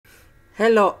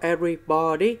Hello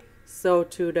everybody, so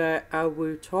today I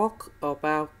will talk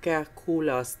about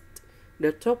calculus.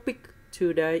 The topic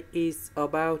today is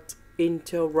about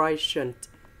integration.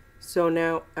 So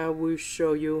now I will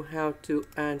show you how to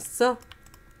answer.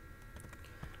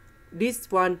 This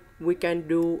one we can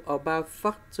do about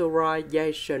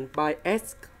factorization by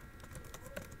s.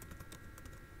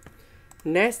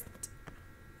 Next,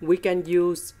 we can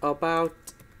use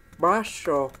about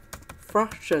partial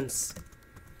fractions.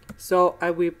 So I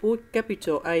will put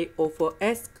capital A over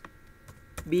S,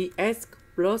 bs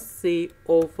plus c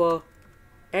over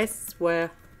s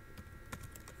squared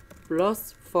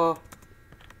plus 4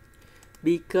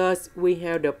 because we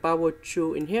have the power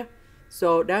 2 in here.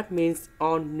 So that means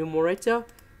on numerator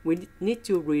we need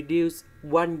to reduce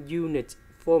 1 unit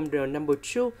from the number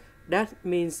 2. That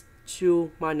means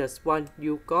 2 minus 1,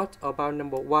 you got about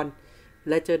number 1.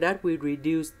 Later that we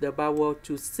reduce the power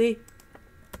to c.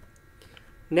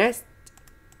 Next,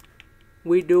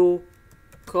 we do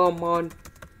common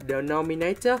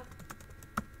denominator.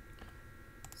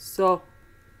 So,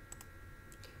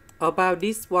 about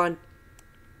this one,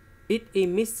 it is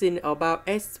missing about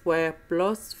s squared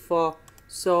plus 4.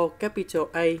 So, capital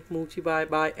A multiplied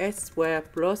by s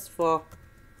squared plus 4.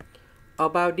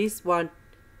 About this one,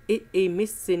 it is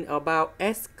missing about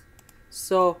s.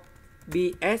 So,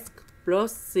 bs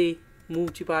plus c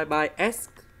multiplied by s.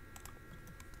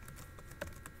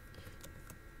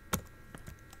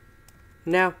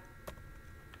 Now,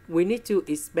 we need to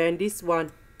expand this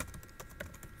one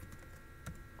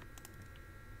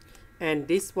and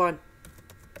this one.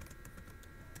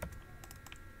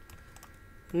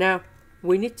 Now,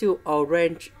 we need to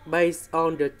arrange based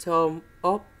on the term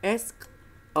of s.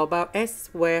 About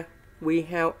s where we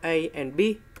have a and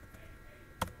b.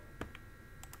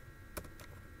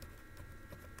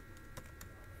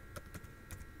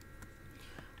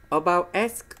 About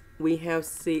s, we have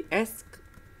cs.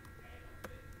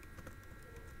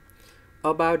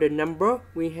 About the number,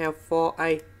 we have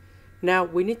 4a. Now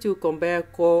we need to compare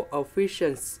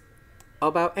coefficients.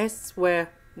 About s squared,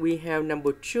 we have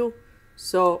number 2.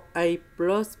 So a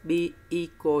plus b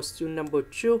equals to number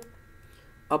 2.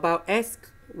 About s,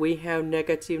 we have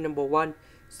negative number 1.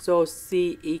 So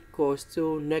c equals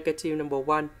to negative number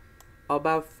 1.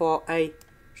 About 4a,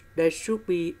 that should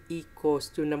be equals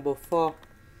to number 4.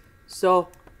 So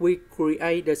we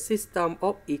create the system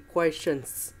of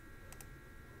equations.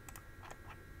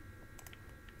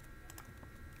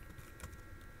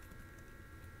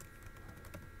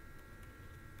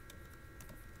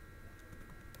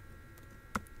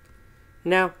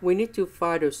 Now we need to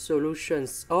find the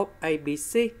solutions of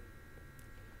ABC.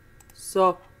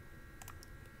 So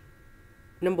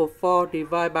number 4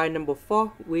 divided by number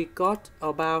 4, we got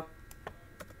about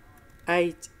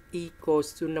 8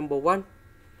 equals to number 1.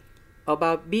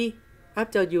 About B,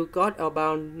 after you got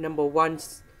about number 1,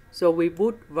 so we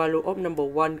put value of number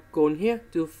 1 gone here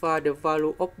to find the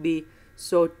value of B.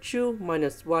 So 2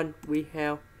 minus 1, we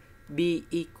have B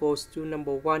equals to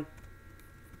number 1.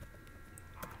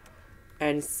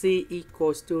 And c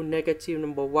equals to negative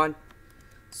number 1.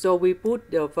 So we put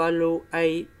the value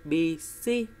a, b,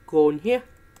 c gone here.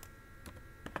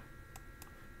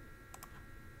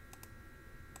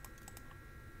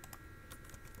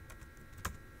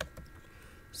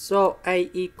 So a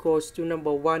equals to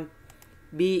number 1,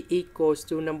 b equals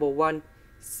to number 1,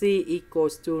 c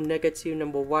equals to negative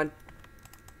number 1.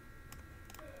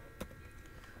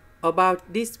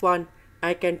 About this one,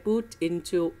 I can put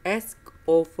into s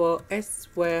over s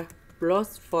squared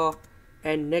plus 4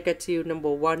 and negative number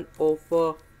 1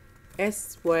 over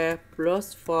s squared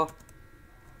plus 4.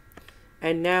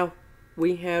 And now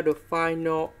we have the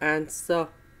final answer.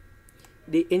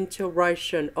 The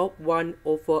integration of 1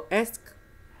 over s,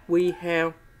 we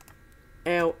have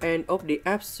ln of the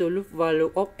absolute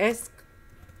value of s.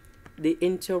 The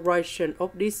integration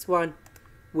of this one,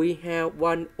 we have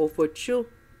 1 over 2.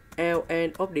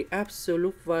 ln of the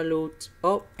absolute value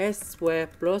of s squared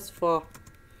plus 4.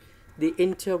 The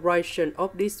integration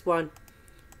of this one,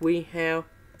 we have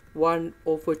 1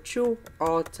 over 2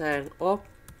 or tan of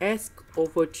s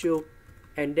over 2.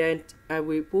 And then I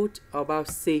will put about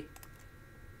c.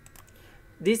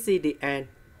 This is the end.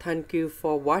 Thank you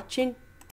for watching.